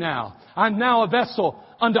 Fill me now. I'm now a vessel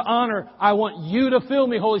unto honor. I want you to fill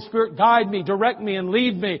me, Holy Spirit. Guide me, direct me, and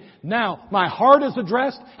lead me. Now, my heart is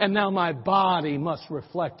addressed, and now my body must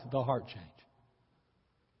reflect the heart change.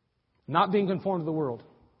 Not being conformed to the world.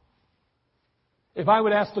 If I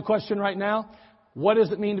would ask the question right now, what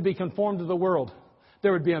does it mean to be conformed to the world?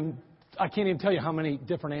 There would be I can't even tell you how many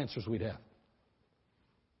different answers we'd have.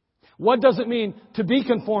 What does it mean to be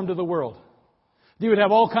conformed to the world? You would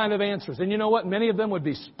have all kinds of answers. And you know what? Many of them would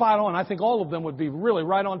be spot on. I think all of them would be really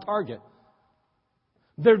right on target.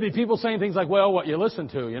 There'd be people saying things like, well, what you listen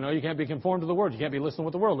to, you can't be conformed to the world. You can't be listening to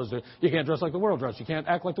what the world is doing. You can't dress like the world dresses. You can't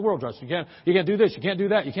act like the world dresses. You can't do this. You can't do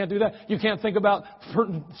that. You can't do that. You can't think about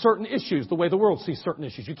certain issues the way the world sees certain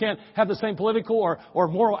issues. You can't have the same political or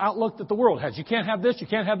moral outlook that the world has. You can't have this. You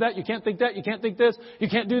can't have that. You can't think that. You can't think this. You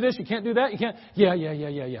can't do this. You can't do that. You can't.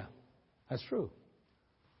 Yeah. That's true.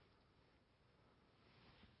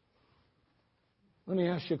 Let me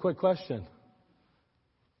ask you a quick question.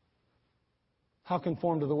 How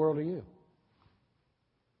conformed to the world are you?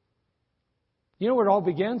 You know where it all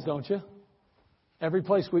begins, don't you? Every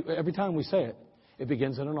time we say it, it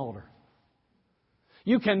begins at an altar.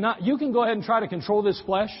 You can go ahead and try to control this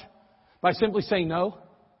flesh by simply saying no,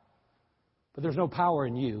 but there's no power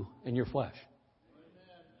in you and your flesh.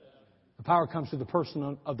 The power comes through the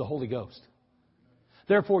person of the Holy Ghost.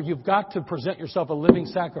 Therefore, you've got to present yourself a living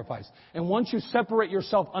sacrifice. And once you separate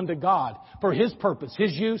yourself unto God for His purpose,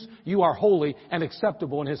 His use, you are holy and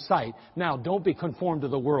acceptable in His sight. Now, don't be conformed to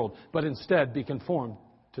the world, but instead be conformed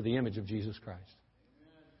to the image of Jesus Christ.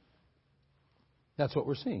 That's what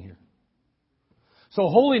we're seeing here. So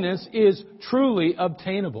holiness is truly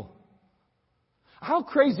obtainable. How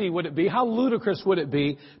crazy would it be, how ludicrous would it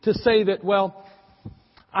be to say that, well,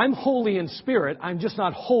 I'm holy in spirit, I'm just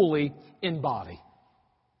not holy in body.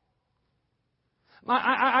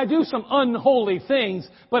 I do some unholy things,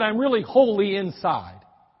 but I'm really holy inside.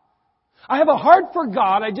 I have a heart for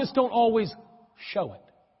God, I just don't always show it.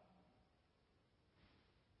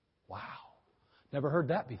 Wow. Never heard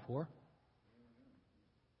that before.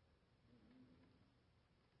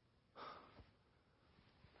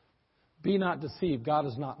 Be not deceived, God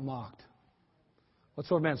is not mocked.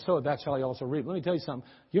 Whatsoever man soweth, that shall he also reap. Let me tell you something.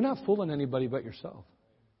 You're not fooling anybody but yourself.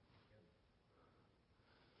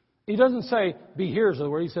 He doesn't say, be hearers of the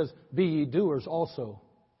word. He says, be ye doers also.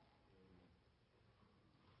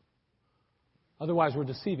 Otherwise, we're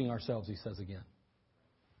deceiving ourselves, he says again.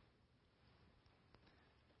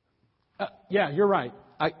 Yeah, you're right.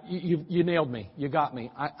 You nailed me. You got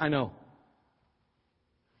me. I know.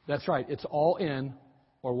 That's right. It's all in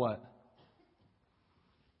or what?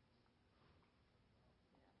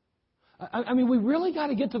 I mean, we really got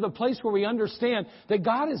to get to the place where we understand that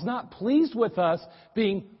God is not pleased with us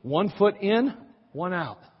being 1 foot in, 1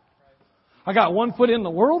 out. I got 1 foot in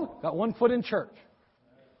the world, got 1 foot in church.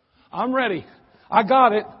 I'm ready. I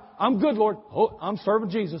got it. I'm good, Lord. Oh, I'm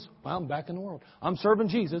serving Jesus. Well, I'm back in the world. I'm serving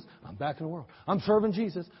Jesus. I'm back in the world. I'm serving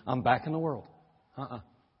Jesus. I'm back in the world.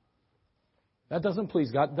 That doesn't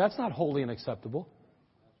please God. That's not holy and acceptable.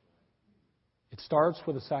 It starts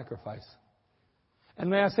with a sacrifice. And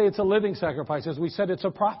may I say it's a living sacrifice. As we said, it's a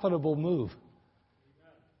profitable move.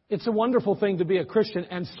 It's a wonderful thing to be a Christian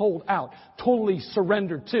and sold out, totally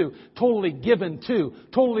surrendered to, totally given to,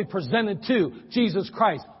 totally presented to Jesus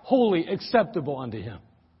Christ, wholly acceptable unto Him.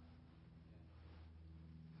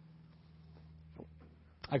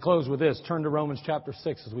 I close with this. Turn to Romans chapter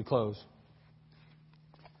 6 as we close.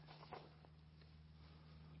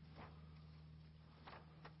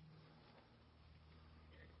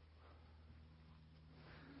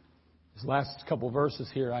 These last couple verses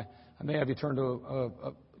here, I may have you turn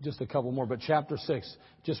to just a couple more, but chapter 6,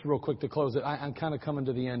 just real quick to close it. I'm kind of coming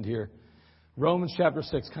to the end here. Romans chapter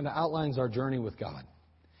 6 kind of outlines our journey with God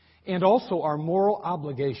and also our moral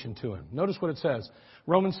obligation to Him. Notice what it says.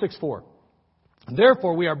 Romans 6:4.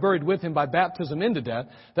 Therefore, we are buried with Him by baptism into death,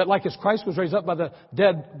 that like as Christ was raised up by the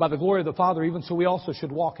dead by the glory of the Father, even so we also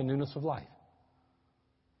should walk in newness of life.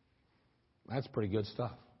 That's pretty good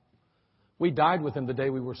stuff. We died with Him the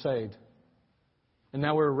day we were saved. And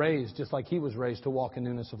now we're raised just like He was raised to walk in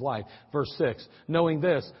newness of life. Verse 6, knowing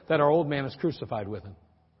this, that our old man is crucified with Him.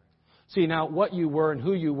 See, now what you were and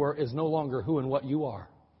who you were is no longer who and what you are.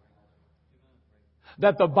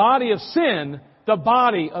 That the body of sin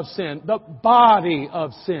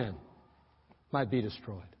might be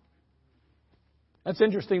destroyed. That's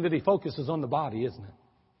interesting that He focuses on the body, isn't it?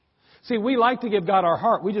 See, we like to give God our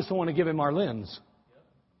heart. We just don't want to give Him our limbs.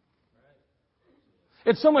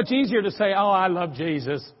 It's so much easier to say, oh, I love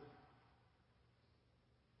Jesus.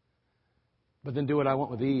 But then do what I want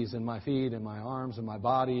with ease in my feet and my arms and my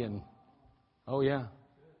body and, oh yeah.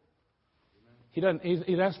 He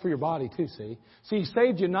asks for your body too, see. See, He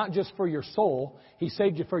saved you not just for your soul, He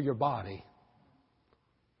saved you for your body.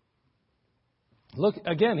 Look,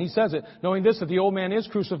 again, He says it, knowing this, that the old man is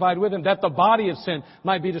crucified with Him, that the body of sin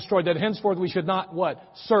might be destroyed, that henceforth we should not, what?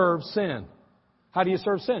 Serve sin. How do you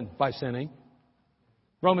serve sin? By sinning.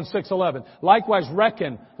 Romans 6:11. Likewise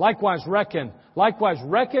reckon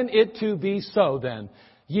it to be so then.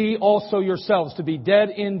 ye also yourselves to be dead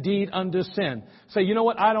indeed unto sin. Say, you know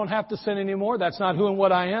what? I don't have to sin anymore. That's not who and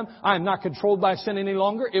what I am. I am not controlled by sin any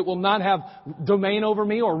longer. It will not have domain over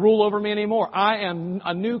me or rule over me anymore. I am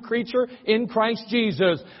a new creature in Christ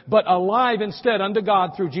Jesus, but alive instead unto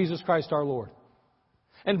God through Jesus Christ our Lord.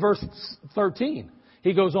 And verse 13,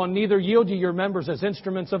 he goes on, neither yield ye your members as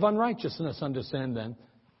instruments of unrighteousness unto sin then.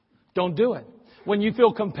 Don't do it. When you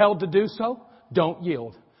feel compelled to do so, don't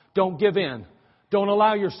yield. Don't give in. Don't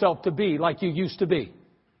allow yourself to be like you used to be.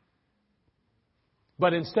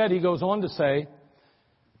 But instead, he goes on to say,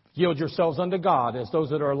 yield yourselves unto God as those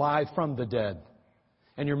that are alive from the dead,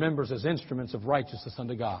 and your members as instruments of righteousness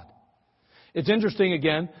unto God. It's interesting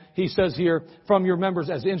again, he says here, from your members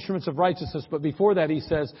as instruments of righteousness, but before that he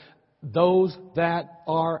says, those that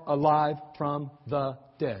are alive from the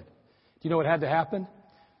dead. Do you know what had to happen?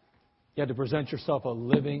 You had to present yourself a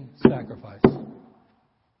living sacrifice.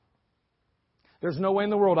 There's no way in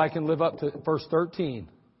the world I can live up to verse 13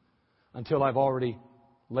 until I've already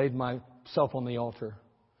laid myself on the altar,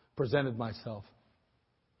 presented myself.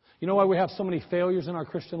 You know why we have so many failures in our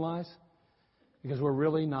Christian lives? Because we're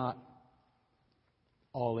really not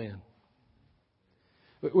all in.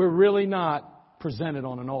 We're really not presented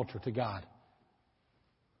on an altar to God.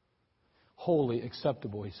 Holy,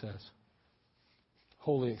 acceptable, he says.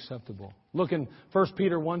 Holy, acceptable. Look in 1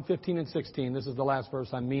 Peter 1, 15 and 16. This is the last verse.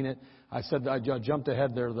 I mean it. I said I jumped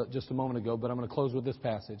ahead there just a moment ago, but I'm going to close with this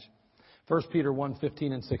passage. 1 Peter 1,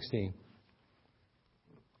 15 and 16.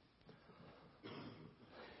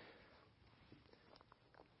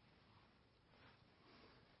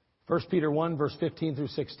 First Peter 1, verse 15 through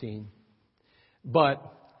 16. But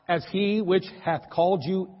as he which hath called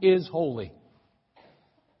you is holy.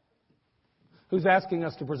 Who's asking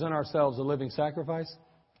us to present ourselves a living sacrifice?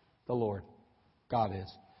 The Lord. God is.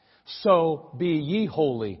 So be ye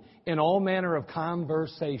holy in all manner of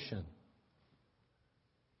conversation.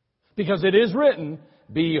 Because it is written,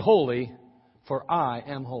 be ye holy, for I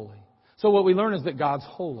am holy. So what we learn is that God's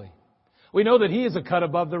holy. We know that He is a cut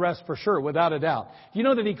above the rest for sure, without a doubt. Do you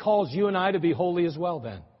know that He calls you and I to be holy as well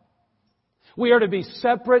then? We are to be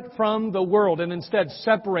separate from the world and instead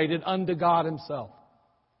separated unto God Himself.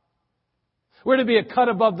 We're to be a cut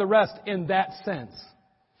above the rest in that sense.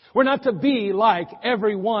 We're not to be like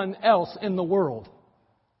everyone else in the world.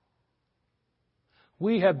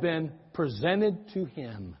 We have been presented to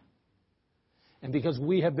Him. And because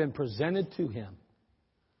we have been presented to Him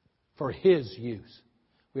for His use,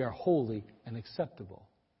 we are holy and acceptable.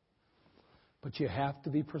 But you have to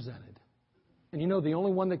be presented. And you know, the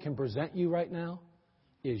only one that can present you right now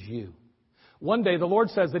is you. One day the Lord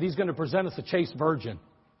says that He's going to present us a chaste virgin.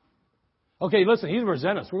 Okay, listen, He's going to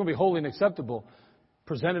present us. We're going to be holy and acceptable,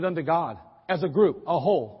 presented unto God as a group, a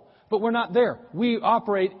whole. But we're not there. We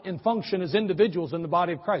operate and function as individuals in the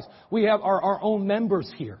body of Christ. We have our own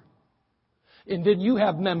members here. And then you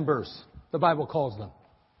have members, the Bible calls them.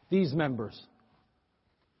 These members.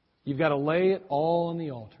 You've got to lay it all on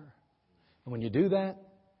the altar. And when you do that,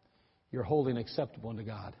 you're holy and acceptable unto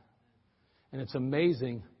God. And it's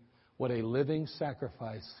amazing what a living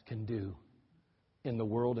sacrifice can do in the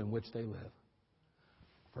world in which they live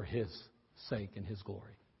for His sake and His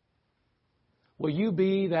glory. Will you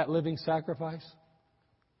be that living sacrifice?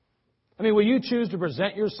 I mean, will you choose to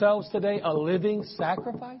present yourselves today a living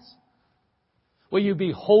sacrifice? Will you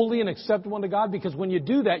be holy and acceptable unto God? Because when you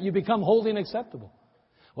do that, you become holy and acceptable.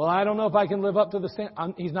 Well, I don't know if I can live up to the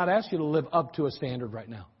standard. He's not asking you to live up to a standard right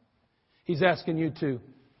now. He's asking you to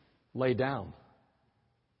lay down.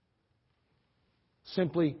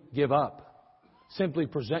 Simply give up. Simply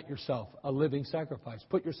present yourself a living sacrifice.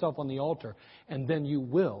 Put yourself on the altar, and then you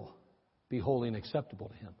will be holy and acceptable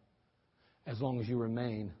to Him as long as you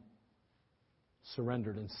remain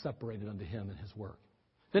surrendered and separated unto Him and His work.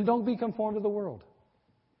 Then don't be conformed to the world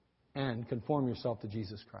and conform yourself to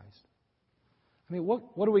Jesus Christ. I mean,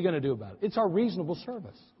 what are we going to do about it? It's our reasonable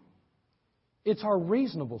service. It's our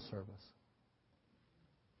reasonable service.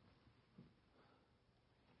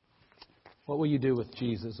 What will you do with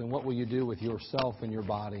Jesus, and what will you do with yourself and your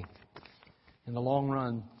body? In the long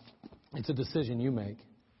run, it's a decision you make.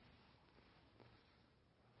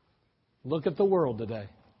 Look at the world today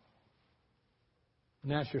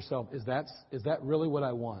and ask yourself, is that really what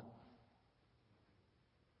I want?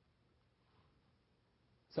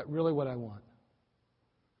 Is that really what I want?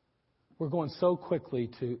 We're going so quickly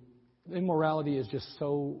to... Immorality is just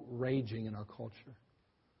so raging in our culture.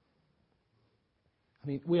 I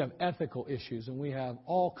mean, we have ethical issues and we have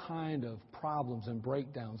all kind of problems and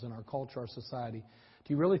breakdowns in our culture, our society.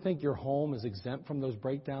 Do you really think your home is exempt from those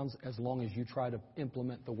breakdowns as long as you try to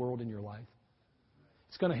implement the world in your life?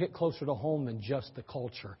 It's going to hit closer to home than just the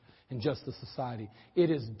culture and just the society.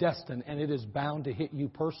 It is destined and it is bound to hit you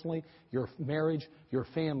personally, your marriage, your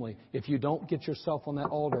family. If you don't get yourself on that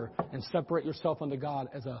altar and separate yourself unto God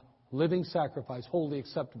as a living sacrifice, wholly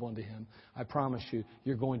acceptable unto Him, I promise you,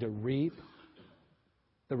 you're going to reap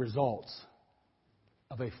the results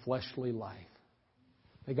of a fleshly life.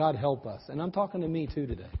 May God help us. And I'm talking to me too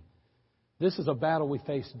today. This is a battle we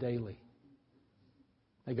face daily.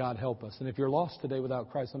 May God help us. And if you're lost today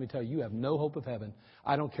without Christ, let me tell you, you have no hope of heaven.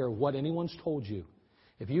 I don't care what anyone's told you.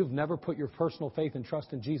 If you've never put your personal faith and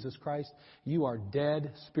trust in Jesus Christ, you are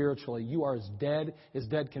dead spiritually. You are as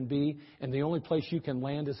dead can be, and the only place you can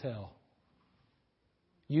land is hell.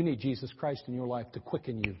 You need Jesus Christ in your life to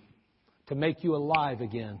quicken you, to make you alive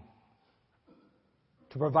again,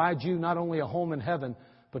 to provide you not only a home in heaven,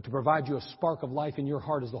 but to provide you a spark of life in your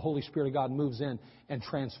heart as the Holy Spirit of God moves in and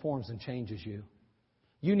transforms and changes you.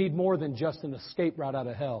 You need more than just an escape route out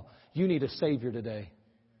of hell. You need a Savior today.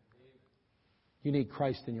 You need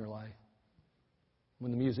Christ in your life.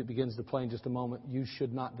 When the music begins to play in just a moment, you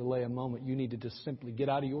should not delay a moment. You need to just simply get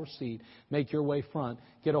out of your seat, make your way front,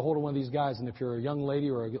 get a hold of one of these guys. And if you're a young lady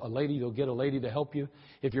or a lady, they'll get a lady to help you.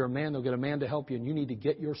 If you're a man, they'll get a man to help you. And you need to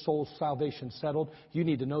get your soul's salvation settled. You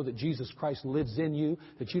need to know that Jesus Christ lives in you,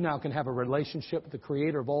 that you now can have a relationship with the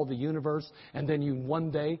Creator of all the universe. And then you one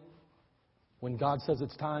day, when God says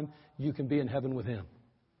it's time, you can be in heaven with Him.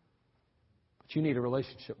 But you need a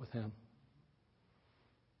relationship with Him.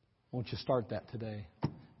 Won't you start that today?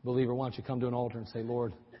 Believer, why don't you come to an altar and say,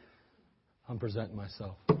 Lord, I'm presenting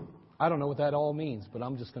myself. I don't know what that all means, but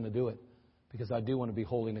I'm just going to do it because I do want to be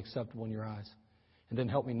holy and acceptable in your eyes. And then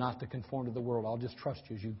help me not to conform to the world. I'll just trust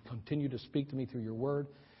you as you continue to speak to me through your word,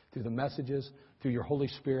 through the messages, through your Holy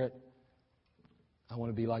Spirit. I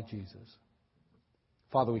want to be like Jesus.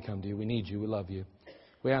 Father, we come to you. We need you. We love you.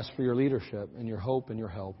 We ask for your leadership and your hope and your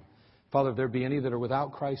help. Father, if there be any that are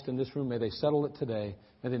without Christ in this room, may they settle it today.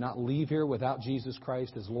 May they not leave here without Jesus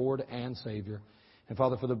Christ as Lord and Savior. And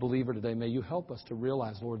Father, for the believer today, may you help us to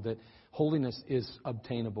realize, Lord, that holiness is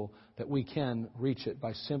obtainable, that we can reach it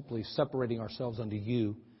by simply separating ourselves unto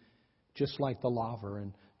you, just like the laver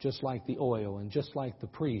and just like the oil and just like the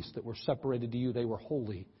priests that were separated to you, they were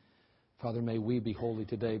holy. Father, may we be holy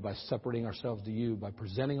today by separating ourselves to you, by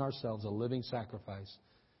presenting ourselves a living sacrifice.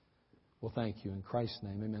 Well, thank you. In Christ's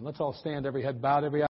name, amen. Let's all stand, every head bowed, every eye